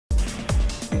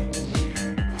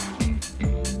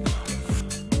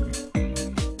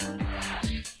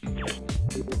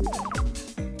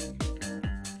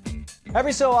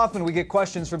Every so often we get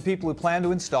questions from people who plan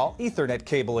to install Ethernet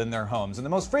cable in their homes. And the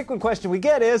most frequent question we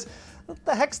get is, what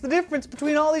the heck's the difference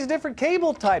between all these different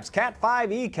cable types? Cat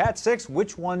 5e, Cat 6,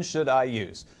 which one should I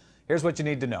use? Here's what you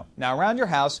need to know. Now around your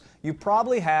house, you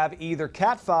probably have either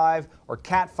Cat 5 or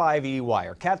Cat 5e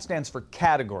wire. Cat stands for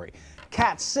category.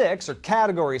 Cat 6 or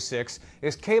Category 6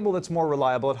 is cable that's more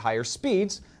reliable at higher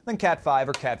speeds than Cat 5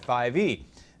 or Cat 5e.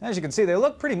 As you can see, they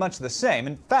look pretty much the same.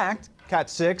 In fact, Cat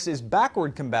 6 is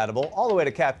backward compatible all the way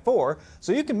to Cat 4,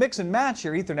 so you can mix and match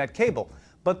your Ethernet cable.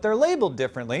 But they're labeled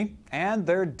differently, and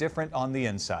they're different on the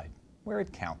inside, where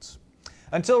it counts.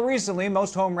 Until recently,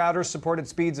 most home routers supported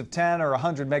speeds of 10 or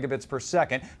 100 megabits per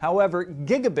second. However,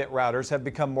 gigabit routers have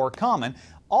become more common.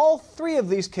 All three of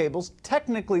these cables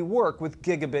technically work with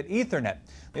gigabit Ethernet.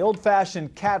 The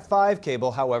old-fashioned Cat 5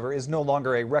 cable, however, is no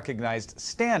longer a recognized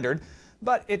standard,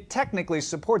 but it technically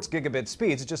supports gigabit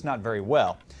speeds, just not very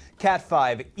well. Cat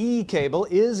 5e cable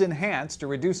is enhanced to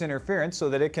reduce interference so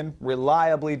that it can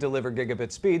reliably deliver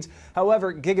gigabit speeds.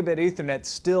 However, gigabit Ethernet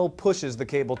still pushes the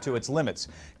cable to its limits.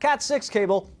 Cat 6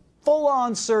 cable,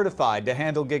 full-on certified to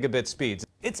handle gigabit speeds.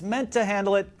 It's meant to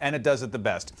handle it, and it does it the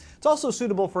best. It's also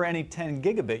suitable for any 10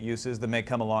 gigabit uses that may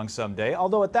come along someday,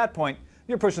 although at that point,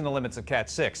 you're pushing the limits of Cat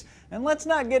 6. And let's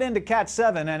not get into Cat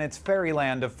 7 and its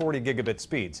fairyland of 40 gigabit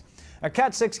speeds. A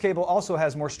Cat 6 cable also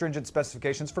has more stringent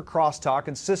specifications for crosstalk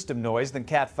and system noise than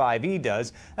Cat 5e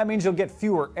does. That means you'll get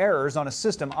fewer errors on a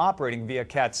system operating via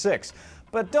Cat 6.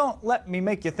 But don't let me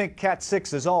make you think Cat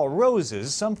 6 is all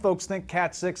roses. Some folks think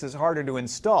Cat 6 is harder to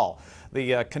install.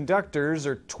 The conductors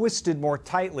are twisted more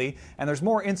tightly and there's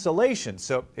more insulation,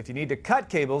 so if you need to cut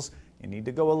cables, you need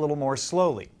to go a little more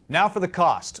slowly. Now for the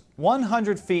cost.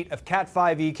 100 feet of Cat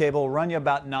 5e cable will run you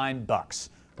about $9.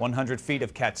 100 feet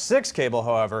of Cat 6 cable,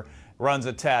 however, runs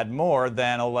a tad more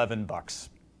than $11.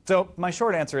 So my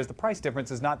short answer is the price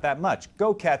difference is not that much.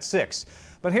 Go Cat 6.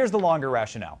 But here's the longer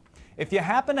rationale. If you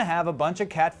happen to have a bunch of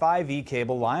Cat 5e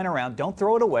cable lying around, don't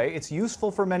throw it away. It's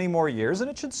useful for many more years and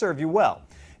it should serve you well.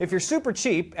 If you're super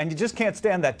cheap and you just can't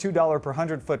stand that $2 per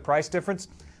 100-foot price difference,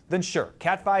 then sure,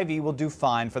 Cat 5e will do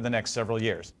fine for the next several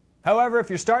years. However, if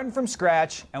you're starting from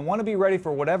scratch and want to be ready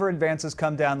for whatever advances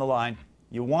come down the line,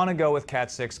 you want to go with Cat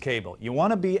 6 cable. You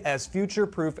want to be as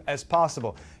future-proof as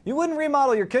possible. You wouldn't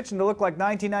remodel your kitchen to look like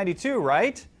 1992,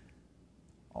 right?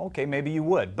 Okay, maybe you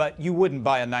would, but you wouldn't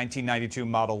buy a 1992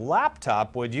 model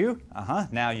laptop, would you?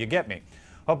 Now you get me.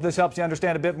 Hope this helps you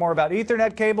understand a bit more about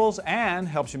Ethernet cables and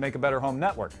helps you make a better home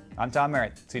network. I'm Tom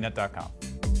Merritt, CNET.com.